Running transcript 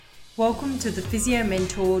Welcome to the Physio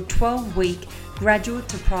Mentor 12-week Graduate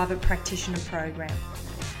to Private Practitioner program.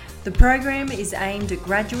 The program is aimed at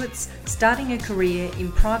graduates starting a career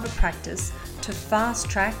in private practice to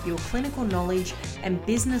fast-track your clinical knowledge and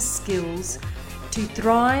business skills to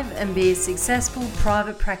thrive and be a successful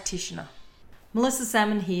private practitioner. Melissa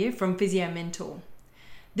Salmon here from Physio Mentor.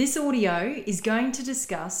 This audio is going to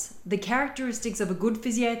discuss the characteristics of a good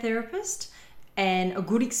physiotherapist and a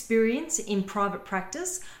good experience in private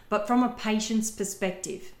practice, but from a patient's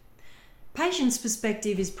perspective. Patient's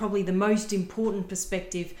perspective is probably the most important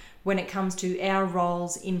perspective when it comes to our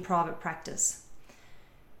roles in private practice.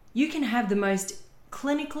 You can have the most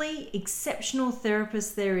clinically exceptional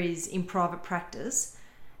therapist there is in private practice,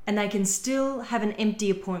 and they can still have an empty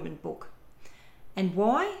appointment book. And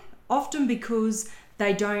why? Often because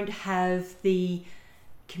they don't have the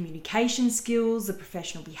communication skills, the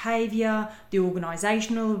professional behaviour, the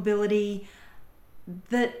organisational ability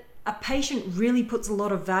that a patient really puts a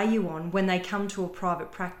lot of value on when they come to a private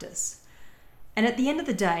practice. And at the end of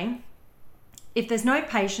the day, if there's no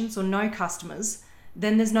patients or no customers,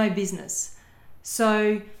 then there's no business.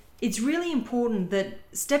 So it's really important that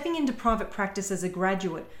stepping into private practice as a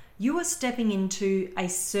graduate, you are stepping into a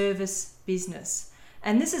service business.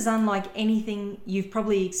 And this is unlike anything you've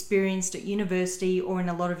probably experienced at university or in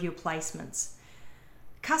a lot of your placements.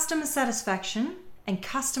 Customer satisfaction and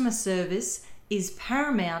customer service is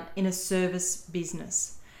paramount in a service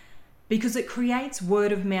business because it creates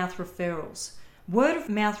word of mouth referrals. Word of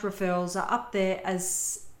mouth referrals are up there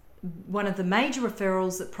as one of the major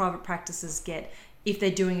referrals that private practices get if they're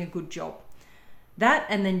doing a good job. That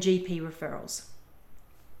and then GP referrals.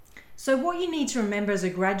 So what you need to remember as a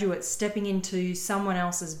graduate stepping into someone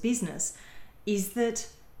else's business is that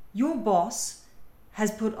your boss has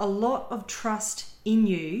put a lot of trust in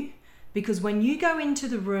you, because when you go into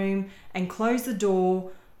the room and close the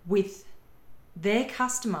door with their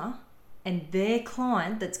customer and their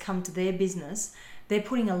client that's come to their business, they're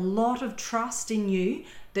putting a lot of trust in you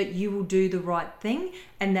that you will do the right thing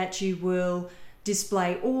and that you will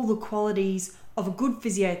display all the qualities of a good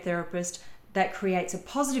physiotherapist that creates a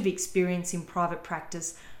positive experience in private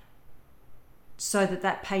practice so that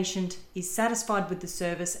that patient is satisfied with the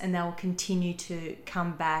service and they'll continue to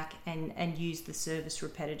come back and use the service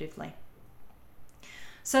repetitively.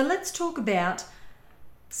 So let's talk about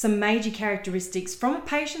some major characteristics from a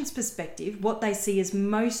patient's perspective, what they see as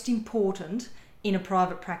most important in a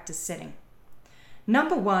private practice setting.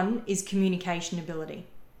 Number 1 is communication ability.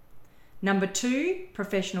 Number 2,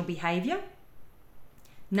 professional behaviour.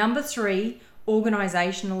 Number 3,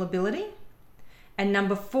 organisational ability. And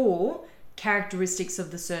number 4, characteristics of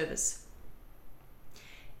the service.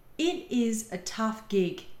 It is a tough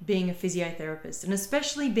gig being a physiotherapist, and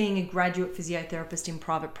especially being a graduate physiotherapist in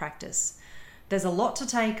private practice. There's a lot to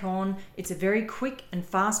take on. It's a very quick and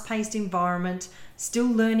fast-paced environment, still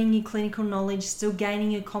learning your clinical knowledge, still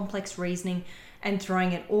gaining your complex reasoning, and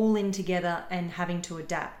throwing it all in together and having to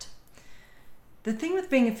adapt. The thing with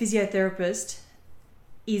being a physiotherapist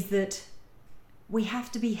is that we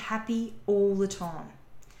have to be happy all the time.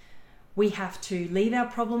 We have to leave our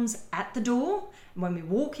problems at the door. When we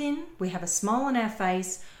walk in, we have a smile on our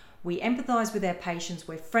face, we empathise with our patients,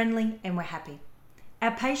 we're friendly and we're happy.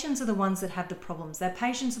 Our patients are the ones that have the problems. Our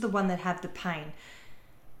patients are the ones that have the pain.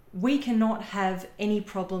 We cannot have any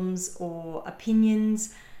problems or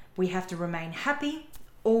opinions. We have to remain happy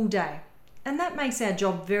all day. And that makes our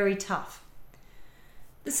job very tough.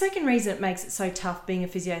 The second reason it makes it so tough being a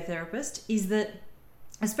physiotherapist is that,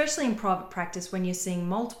 especially in private practice, when you're seeing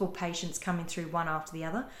multiple patients coming through one after the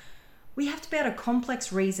other, we have to be able to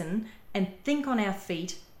complex reason and think on our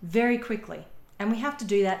feet very quickly. And we have to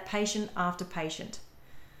do that patient after patient.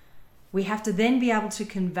 We have to then be able to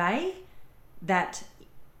convey that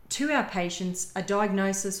to our patients, a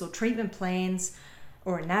diagnosis or treatment plans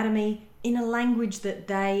or anatomy in a language that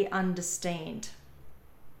they understand.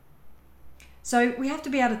 So we have to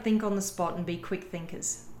be able to think on the spot and be quick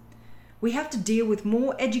thinkers. We have to deal with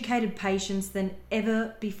more educated patients than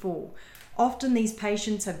ever before. Often these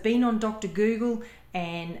patients have been on Dr. Google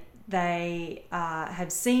and they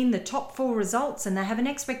have seen the top 4 results and they have an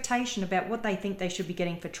expectation about what they think they should be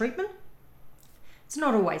getting for treatment. It's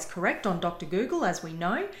not always correct on Dr. Google, as we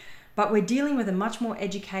know, but we're dealing with a much more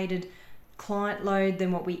educated client load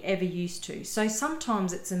than what we ever used to. So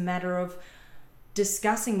sometimes it's a matter of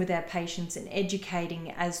discussing with our patients and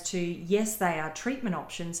educating as to, yes, they are treatment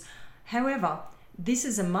options. However, this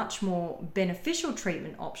is a much more beneficial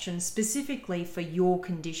treatment option specifically for your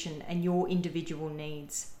condition and your individual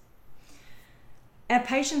needs. Our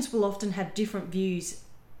patients will often have different views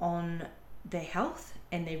on their health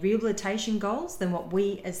and their rehabilitation goals than what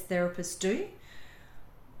we as therapists do.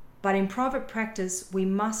 But in private practice, we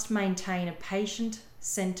must maintain a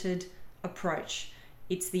patient-centered approach.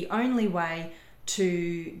 It's the only way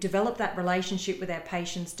to develop that relationship with our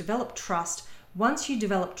patients, develop trust. Once you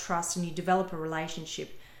develop trust and you develop a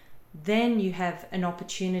relationship, then you have an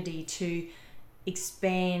opportunity to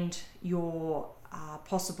expand your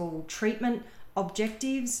possible treatment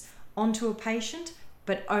objectives onto a patient,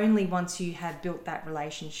 but only once you have built that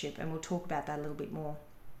relationship, and we'll talk about that a little bit more.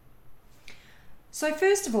 So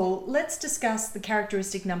first of all, let's discuss the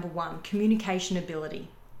characteristic number 1, communication ability.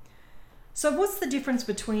 So what's the difference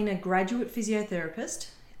between a graduate physiotherapist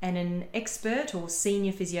and an expert or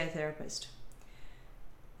senior physiotherapist?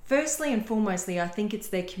 Firstly and foremostly, I think it's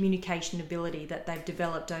their communication ability that they've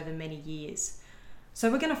developed over many years. So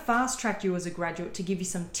we're going to fast track you as a graduate to give you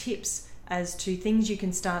some tips as to things you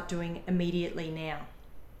can start doing immediately now.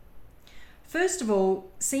 First of all,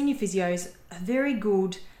 senior physios are very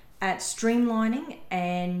good at streamlining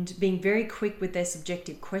and being very quick with their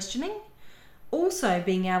subjective questioning. Also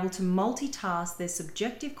being able to multitask their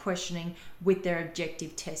subjective questioning with their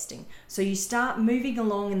objective testing. So you start moving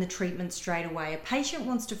along in the treatment straight away. A patient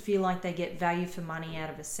wants to feel like they get value for money out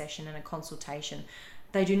of a session and a consultation.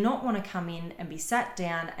 They do not want to come in and be sat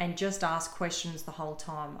down and just ask questions the whole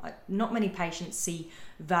time. Not many patients see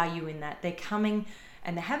value in that. They're coming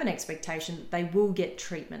and they have an expectation that they will get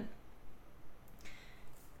treatment.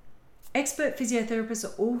 Expert physiotherapists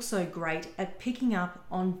are also great at picking up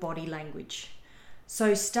on body language.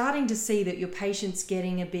 So starting to see that your patient's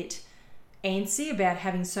getting a bit antsy about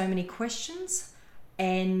having so many questions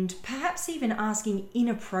and perhaps even asking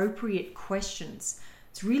inappropriate questions.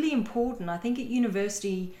 It's really important. I think at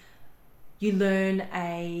university you learn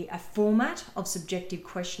a format of subjective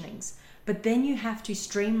questionings, but then you have to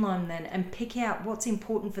streamline them and pick out what's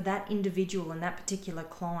important for that individual and that particular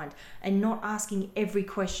client, and not asking every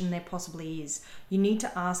question there possibly is. You need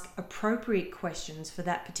to ask appropriate questions for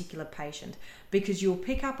that particular patient, because you'll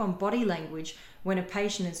pick up on body language when a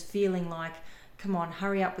patient is feeling like, come on,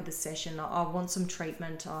 hurry up with the session, I want some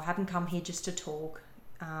treatment, I haven't come here just to talk.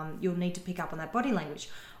 You'll need to pick up on that body language.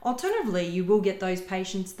 Alternatively, you will get those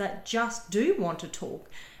patients that just do want to talk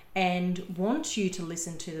and want you to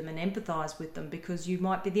listen to them and empathize with them, because you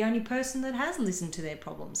might be the only person that has listened to their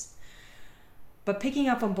problems. But picking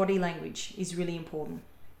up on body language is really important.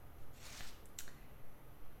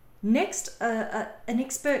 Next, an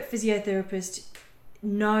expert physiotherapist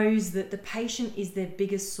knows that the patient is their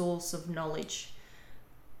biggest source of knowledge.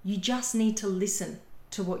 You just need to listen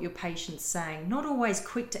to what your patient's saying. Not always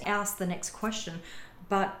quick to ask the next question,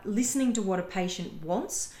 but listening to what a patient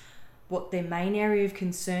wants, what their main area of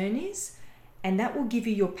concern is, and that will give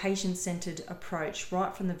you your patient-centered approach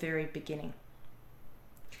right from the very beginning.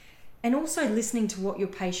 And also listening to what your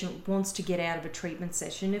patient wants to get out of a treatment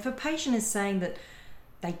session. If a patient is saying that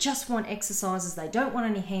they just want exercises, they don't want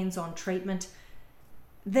any hands-on treatment,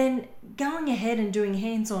 then going ahead and doing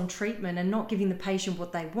hands-on treatment and not giving the patient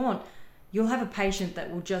what they want, you'll have a patient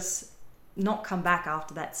that will just not come back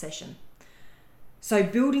after that session. So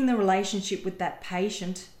building the relationship with that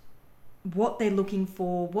patient, what they're looking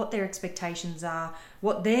for, what their expectations are,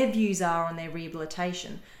 what their views are on their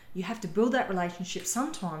rehabilitation. You have to build that relationship.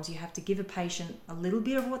 Sometimes you have to give a patient a little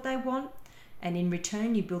bit of what they want, and in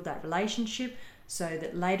return you build that relationship so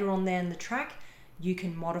that later on down the track you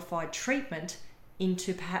can modify treatment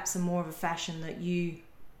into perhaps a more of a fashion that you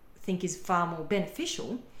think is far more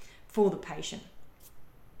beneficial for the patient.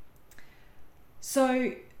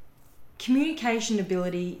 So communication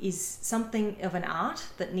ability is something of an art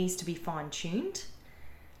that needs to be fine-tuned.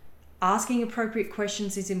 Asking appropriate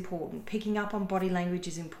questions is important. Picking up on body language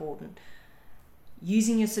is important.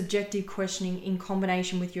 Using your subjective questioning in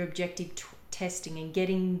combination with your objective testing and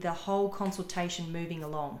getting the whole consultation moving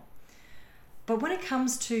along. But when it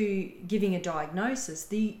comes to giving a diagnosis,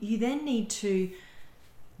 you then need to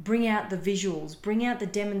bring out the visuals, bring out the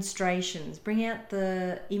demonstrations, bring out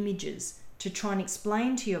the images to try and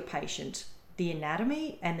explain to your patient the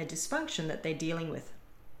anatomy and the dysfunction that they're dealing with.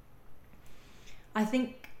 I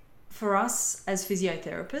think for us as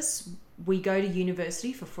physiotherapists, we go to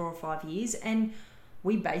university for 4 or 5 years and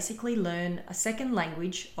we basically learn a second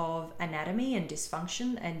language of anatomy and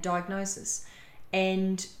dysfunction and diagnosis.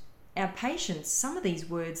 And our patients, some of these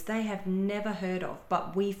words they have never heard of,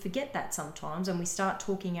 but we forget that sometimes and we start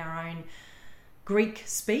talking our own Greek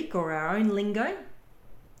speak or our own lingo.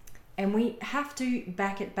 And we have to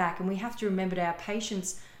back it back, and we have to remember that our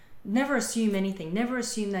patients never assume anything, never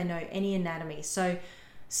assume they know any anatomy. So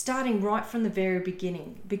starting right from the very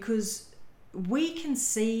beginning, because we can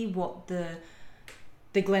see what the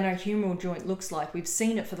the glenohumeral joint looks like. We've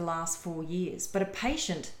seen it for the last 4 years, but a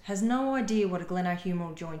patient has no idea what a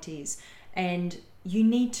glenohumeral joint is. And you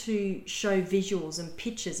need to show visuals and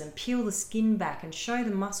pictures and peel the skin back and show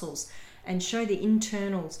the muscles and show the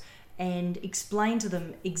internals and explain to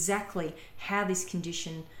them exactly how this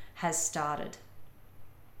condition has started.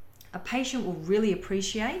 A patient will really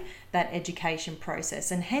appreciate that education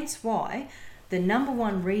process, and hence why the number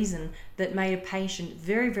one reason that made a patient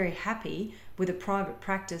very, very happy with a private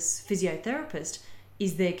practice physiotherapist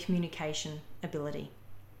is their communication ability.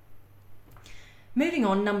 Moving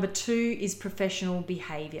on, number 2 is professional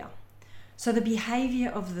behaviour. So the behaviour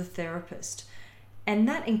of the therapist, and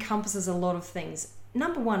that encompasses a lot of things.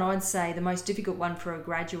 Number 1, I'd say the most difficult one for a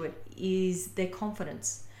graduate is their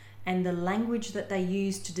confidence and the language that they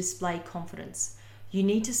use to display confidence. You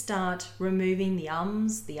need to start removing the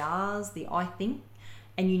ums, the ahs, the I think,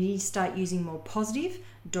 and you need to start using more positive,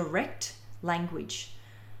 direct language.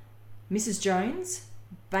 Mrs. Jones,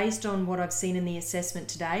 based on what I've seen in the assessment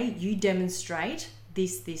today, you demonstrate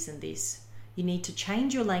this, this, and this. You need to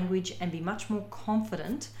change your language and be much more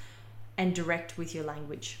confident and direct with your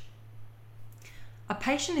language. A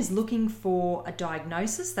patient is looking for a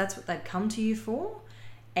diagnosis. That's what they've come to you for.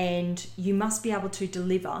 And you must be able to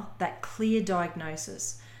deliver that clear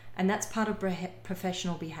diagnosis. And that's part of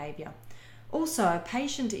professional behaviour. Also, a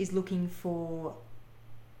patient is looking for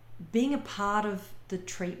being a part of the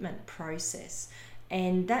treatment process.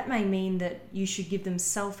 And that may mean that you should give them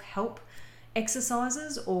self-help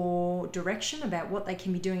exercises or direction about what they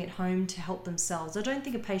can be doing at home to help themselves. I don't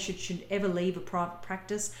think a patient should ever leave a private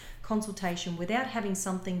practice consultation without having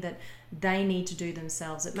something that they need to do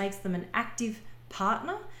themselves. It makes them an active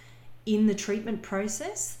partner in the treatment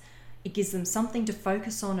process. It gives them something to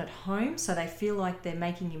focus on at home so they feel like they're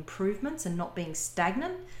making improvements and not being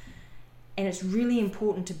stagnant. And it's really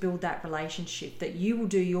important to build that relationship, that you will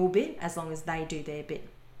do your bit as long as they do their bit.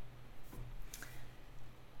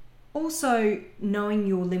 Also, knowing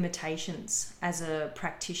your limitations as a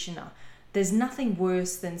practitioner. There's nothing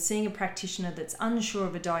worse than seeing a practitioner that's unsure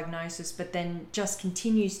of a diagnosis but then just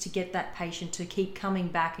continues to get that patient to keep coming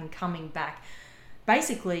back and coming back,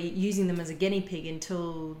 basically using them as a guinea pig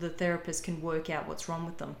until the therapist can work out what's wrong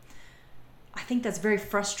with them. I think that's very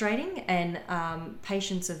frustrating, and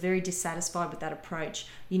patients are very dissatisfied with that approach.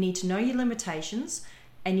 You need to know your limitations,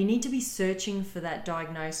 and you need to be searching for that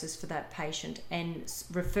diagnosis for that patient and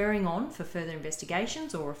referring on for further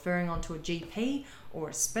investigations, or referring on to a GP or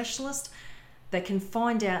a specialist that can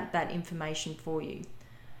find out that information for you.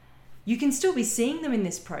 You can still be seeing them in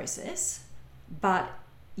this process, but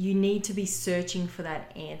you need to be searching for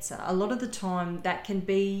that answer. A lot of the time that can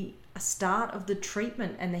be a start of the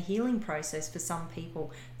treatment and the healing process for some people.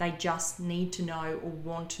 They just need to know or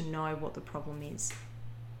want to know what the problem is.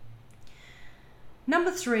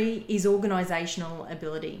 Number 3 is organisational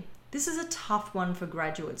ability. This is a tough one for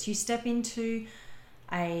graduates. You step into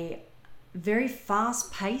a very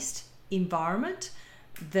fast-paced environment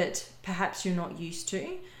that perhaps you're not used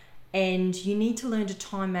to, and you need to learn to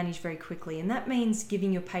time manage very quickly. And that means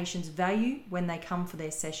giving your patients value when they come for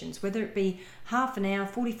their sessions, whether it be half an hour,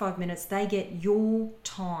 45 minutes, they get your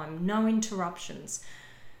time, no interruptions.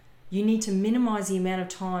 You need to minimize the amount of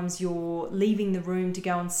times you're leaving the room to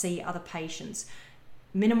go and see other patients,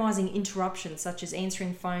 minimizing interruptions such as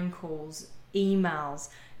answering phone calls, emails,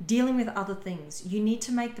 dealing with other things. You need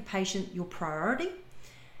to make the patient your priority,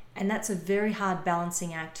 and that's a very hard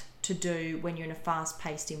balancing act to do when you're in a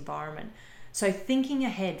fast-paced environment. So thinking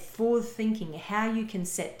ahead, forward thinking, how you can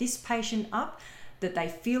set this patient up that they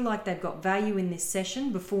feel like they've got value in this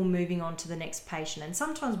session before moving on to the next patient. And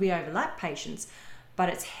sometimes we overlap patients, but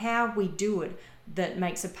it's how we do it that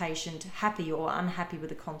makes a patient happy or unhappy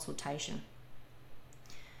with a consultation.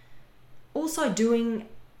 Also doing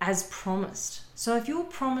as promised. So if you're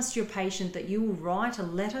promised your patient that you will write a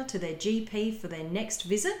letter to their GP for their next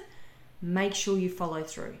visit, make sure you follow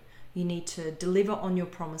through. You need to deliver on your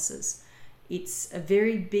promises. It's a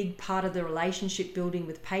very big part of the relationship building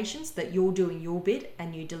with patients that you're doing your bit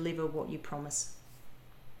and you deliver what you promise.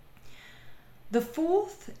 The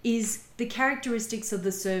 4th is the characteristics of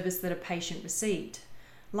the service that a patient received.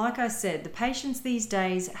 Like I said, the patients these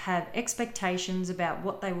days have expectations about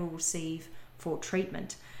what they will receive for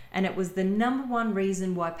treatment. And it was the number one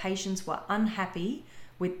reason why patients were unhappy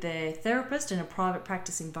with their therapist in a private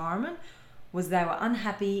practice environment, was they were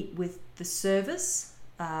unhappy with the service,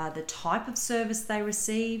 the type of service they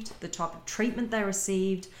received, the type of treatment they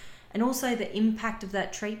received, and also the impact of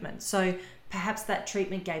that treatment. So perhaps that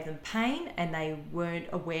treatment gave them pain and they weren't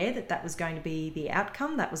aware that that was going to be the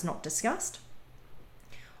outcome, that was not discussed.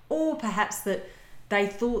 Or perhaps that they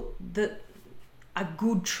thought that a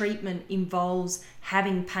good treatment involves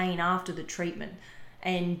having pain after the treatment.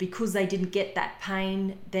 And because they didn't get that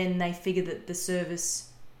pain, then they figure that the service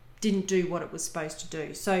didn't do what it was supposed to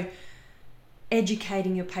do. So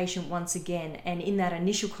educating your patient once again, and in that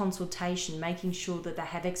initial consultation, making sure that they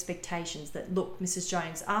have expectations that, look, Mrs.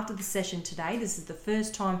 Jones, after the session today, this is the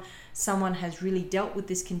first time someone has really dealt with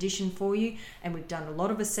this condition for you, and we've done a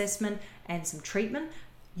lot of assessment and some treatment.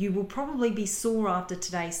 You will probably be sore after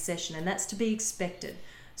today's session, and that's to be expected.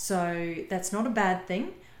 So that's not a bad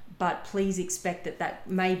thing, but please expect that that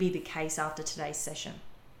may be the case after today's session.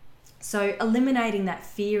 So eliminating that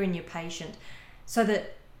fear in your patient, so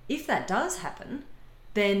that if that does happen,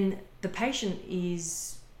 then the patient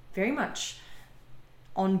is very much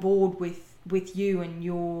on board with you and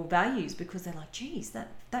your values, because they're like, geez,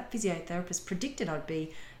 that physiotherapist predicted I'd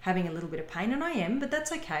be having a little bit of pain, and I am, but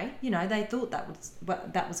that's okay. They thought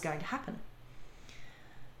that was going to happen.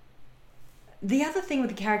 The other thing with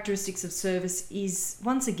the characteristics of service is,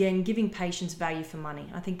 once again, giving patients value for money.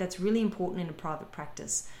 I think that's really important in a private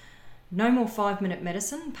practice. No more 5-minute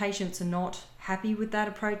medicine. Patients are not happy with that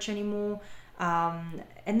approach anymore. And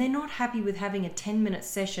they're not happy with having a 10-minute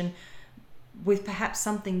session with perhaps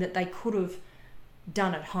something that they could have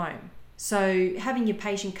done at home. So having your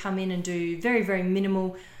patient come in and do very, very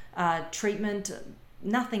minimal treatment,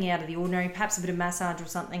 nothing out of the ordinary, perhaps a bit of massage or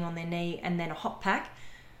something on their knee, and then a hot pack.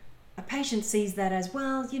 A patient sees that as,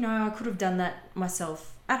 well, I could have done that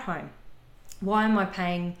myself at home. Why am I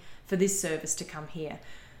paying for this service to come here?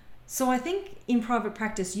 So I think in private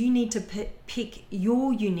practice, you need to pick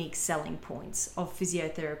your unique selling points of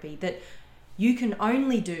physiotherapy that you can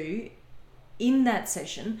only do in that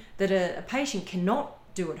session, that a patient cannot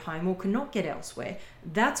do at home or cannot get elsewhere.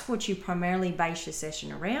 That's what you primarily base your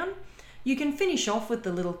session around. You can finish off with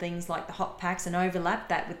the little things like the hot packs and overlap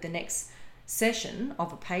that with the next session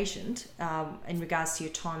of a patient in regards to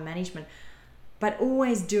your time management, but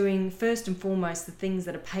always doing first and foremost the things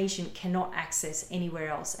that a patient cannot access anywhere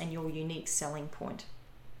else and your unique selling point.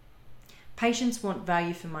 Patients want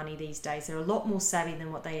value for money these days. They're a lot more savvy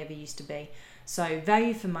than what they ever used to be. So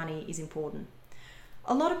value for money is important.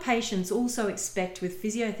 A lot of patients also expect with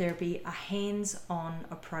physiotherapy a hands-on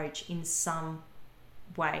approach in some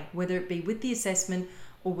way, whether it be with the assessment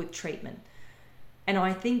or with treatment. And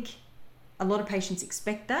I think a lot of patients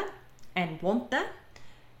expect that and want that,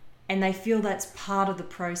 and they feel that's part of the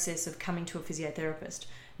process of coming to a physiotherapist.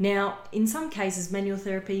 Now, in some cases, manual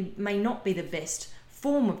therapy may not be the best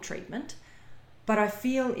form of treatment, but I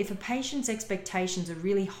feel if a patient's expectations are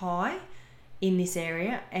really high in this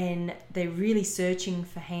area and they're really searching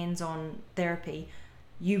for hands-on therapy,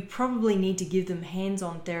 you probably need to give them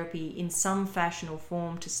hands-on therapy in some fashion or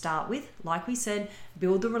form to start with. Like we said,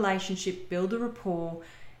 build the relationship, build the rapport,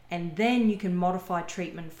 and then you can modify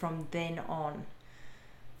treatment from then on.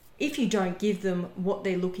 If you don't give them what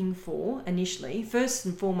they're looking for initially, first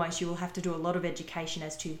and foremost, you will have to do a lot of education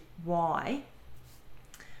as to why.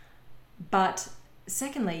 But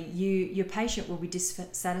secondly, your patient will be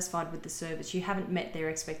dissatisfied with the service. You haven't met their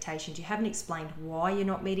expectations. You haven't explained why you're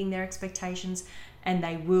not meeting their expectations, and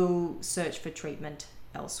they will search for treatment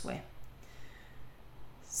elsewhere.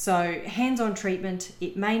 So hands-on treatment,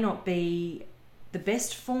 it may not be the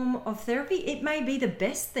best form of therapy. It may be the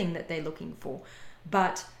best thing that they're looking for,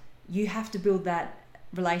 but you have to build that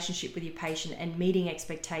relationship with your patient, and meeting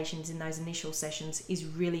expectations in those initial sessions is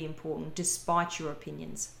really important despite your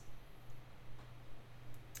opinions.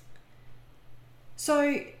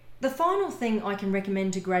 So the final thing I can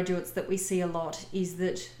recommend to graduates that we see a lot is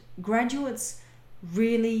that graduates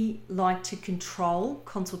really like to control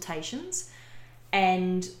consultations,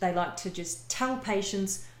 and they like to just tell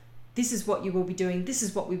patients, this is what you will be doing, this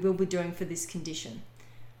is what we will be doing for this condition.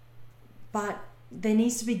 But there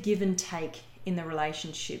needs to be give and take in the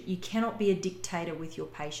relationship. You cannot be a dictator with your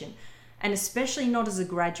patient, and especially not as a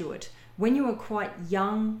graduate. When you are quite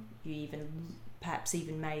young, you perhaps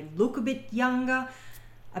even may look a bit younger,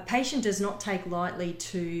 a patient does not take lightly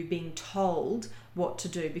to being told what to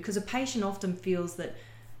do, because a patient often feels that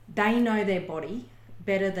they know their body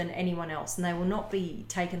better than anyone else, and they will not be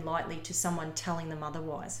taken lightly to someone telling them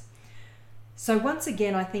otherwise. So once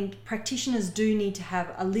again, I think practitioners do need to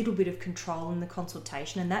have a little bit of control in the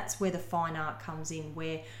consultation, and that's where the fine art comes in,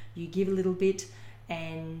 where you give a little bit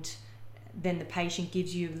and then the patient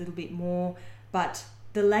gives you a little bit more. But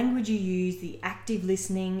the language you use, the active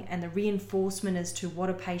listening, and the reinforcement as to what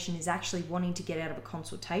a patient is actually wanting to get out of a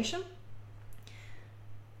consultation,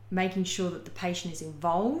 making sure that the patient is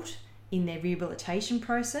involved in their rehabilitation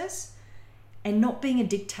process, and not being a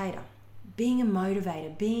dictator, being a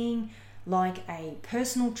motivator, being like a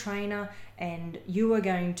personal trainer, and you are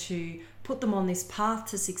going to put them on this path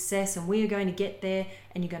to success, and we are going to get there,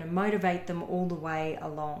 and you're going to motivate them all the way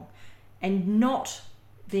along. And not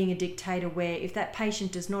being a dictator where if that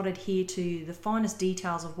patient does not adhere to the finest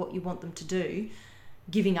details of what you want them to do,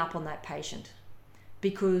 giving up on that patient.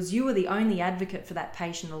 Because you are the only advocate for that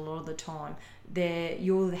patient a lot of the time.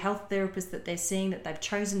 You're the health therapist that they're seeing, that they've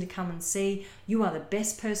chosen to come and see. You are the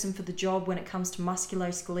best person for the job when it comes to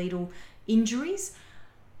musculoskeletal injuries.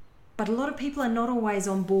 But a lot of people are not always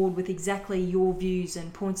on board with exactly your views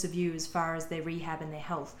and points of view as far as their rehab and their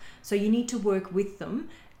health. So you need to work with them,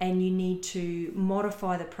 and you need to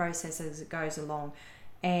modify the process as it goes along.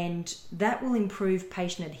 And that will improve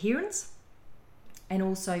patient adherence and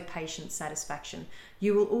also patient satisfaction.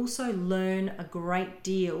 You will also learn a great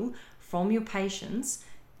deal from your patients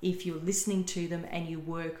if you're listening to them and you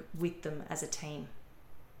work with them as a team.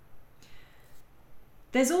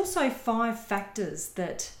 There's also 5 factors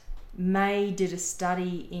that May did a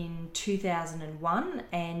study in 2001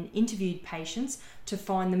 and interviewed patients to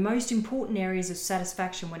find the most important areas of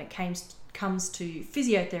satisfaction when it comes to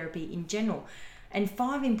physiotherapy in general. And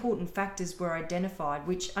 5 important factors were identified,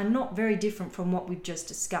 which are not very different from what we've just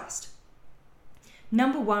discussed.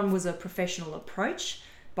 Number 1 was a professional approach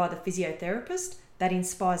by the physiotherapist that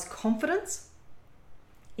inspires confidence,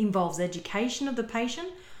 involves education of the patient,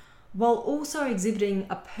 while also exhibiting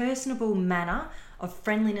a personable manner of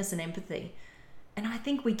friendliness and empathy. And I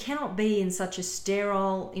think we cannot be in such a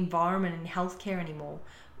sterile environment in healthcare anymore.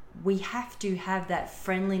 We have to have that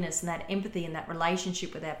friendliness and that empathy and that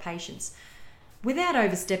relationship with our patients, without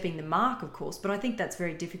overstepping the mark, of course, but I think that's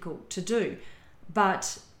very difficult to do.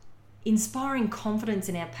 But inspiring confidence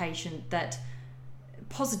in our patient, that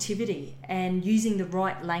positivity and using the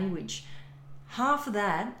right language, half of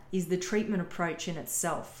that is the treatment approach in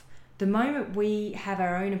itself. The moment we have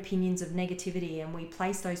our own opinions of negativity and we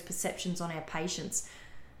place those perceptions on our patients,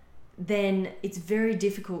 then it's very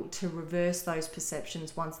difficult to reverse those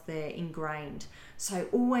perceptions once they're ingrained. So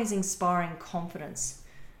always inspiring confidence.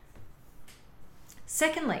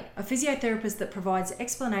 Secondly, a physiotherapist that provides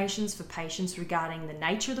explanations for patients regarding the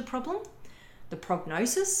nature of the problem, the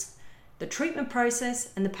prognosis, the treatment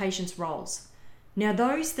process, and the patient's roles. Now,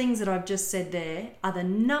 those things that I've just said there are the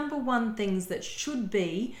number 1 things that should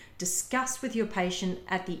be discussed with your patient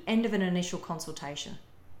at the end of an initial consultation.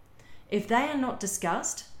 If they are not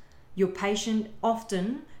discussed, your patient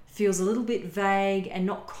often feels a little bit vague and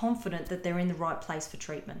not confident that they're in the right place for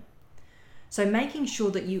treatment. So making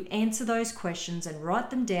sure that you answer those questions and write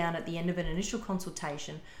them down at the end of an initial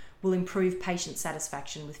consultation will improve patient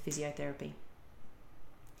satisfaction with physiotherapy.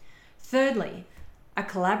 Thirdly, a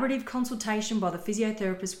collaborative consultation by the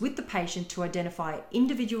physiotherapist with the patient to identify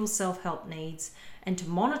individual self-help needs and to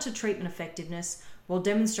monitor treatment effectiveness while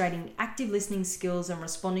demonstrating active listening skills and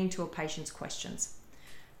responding to a patient's questions.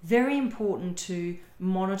 Very important to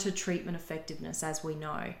monitor treatment effectiveness, as we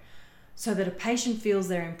know, so that a patient feels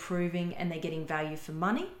they're improving and they're getting value for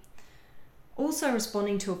money. Also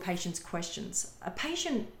responding to a patient's questions. A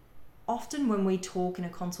patient, often when we talk in a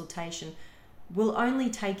consultation, will only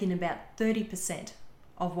take in about 30%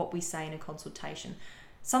 of what we say in a consultation.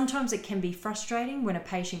 Sometimes it can be frustrating when a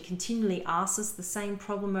patient continually asks us the same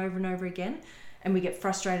problem over and over again, and we get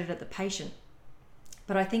frustrated at the patient.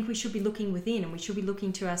 But I think we should be looking within, and we should be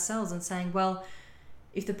looking to ourselves and saying, well,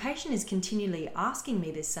 if the patient is continually asking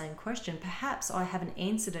me this same question, perhaps I haven't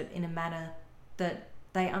answered it in a manner that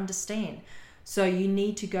they understand. So you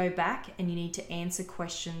need to go back and you need to answer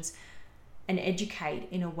questions and educate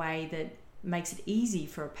in a way that makes it easy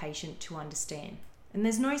for a patient to understand. And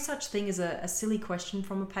there's no such thing as a silly question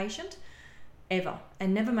from a patient, ever.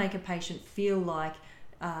 And never make a patient feel like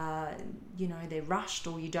they're rushed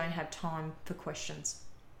or you don't have time for questions.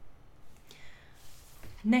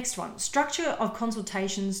 Next one, structure of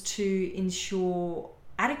consultations to ensure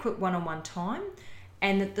adequate one-on-one time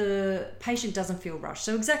and that the patient doesn't feel rushed.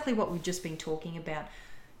 So exactly what we've just been talking about,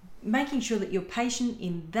 making sure that your patient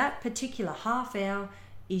in that particular half hour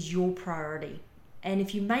is your priority. And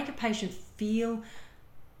if you make a patient feel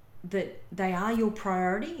that they are your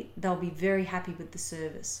priority, they'll be very happy with the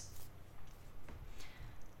service.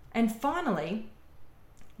 And finally,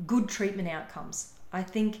 good treatment outcomes. I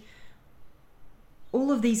think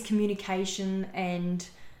all of these communication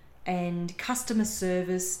and customer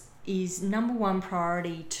service is number 1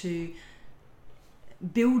 priority to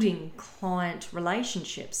building client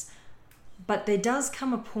relationships. But there does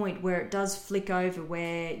come a point where it does flick over,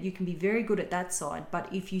 where you can be very good at that side,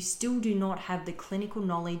 but if you still do not have the clinical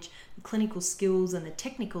knowledge, the clinical skills and the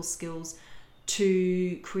technical skills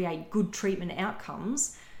to create good treatment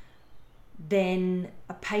outcomes, then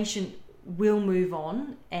a patient will move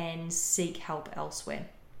on and seek help elsewhere.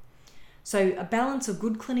 So a balance of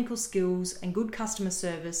good clinical skills and good customer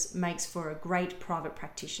service makes for a great private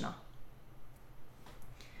practitioner.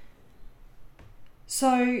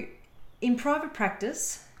 So in private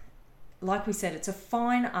practice, like we said, it's a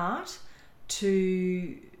fine art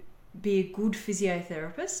to be a good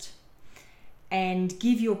physiotherapist and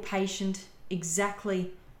give your patient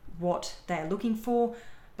exactly what they're looking for.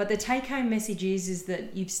 But the take-home message is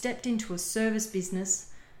that you've stepped into a service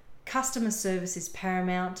business, customer service is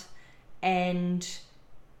paramount, and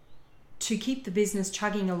to keep the business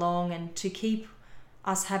chugging along and to keep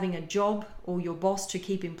us having a job or your boss to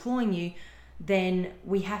keep employing you, then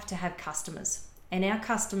we have to have customers. And our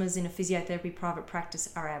customers in a physiotherapy private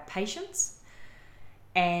practice are our patients,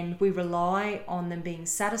 and we rely on them being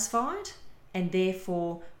satisfied, and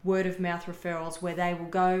therefore word of mouth referrals where they will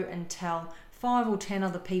go and tell 5 or 10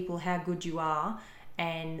 other people how good you are,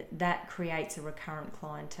 and that creates a recurrent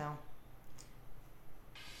clientele.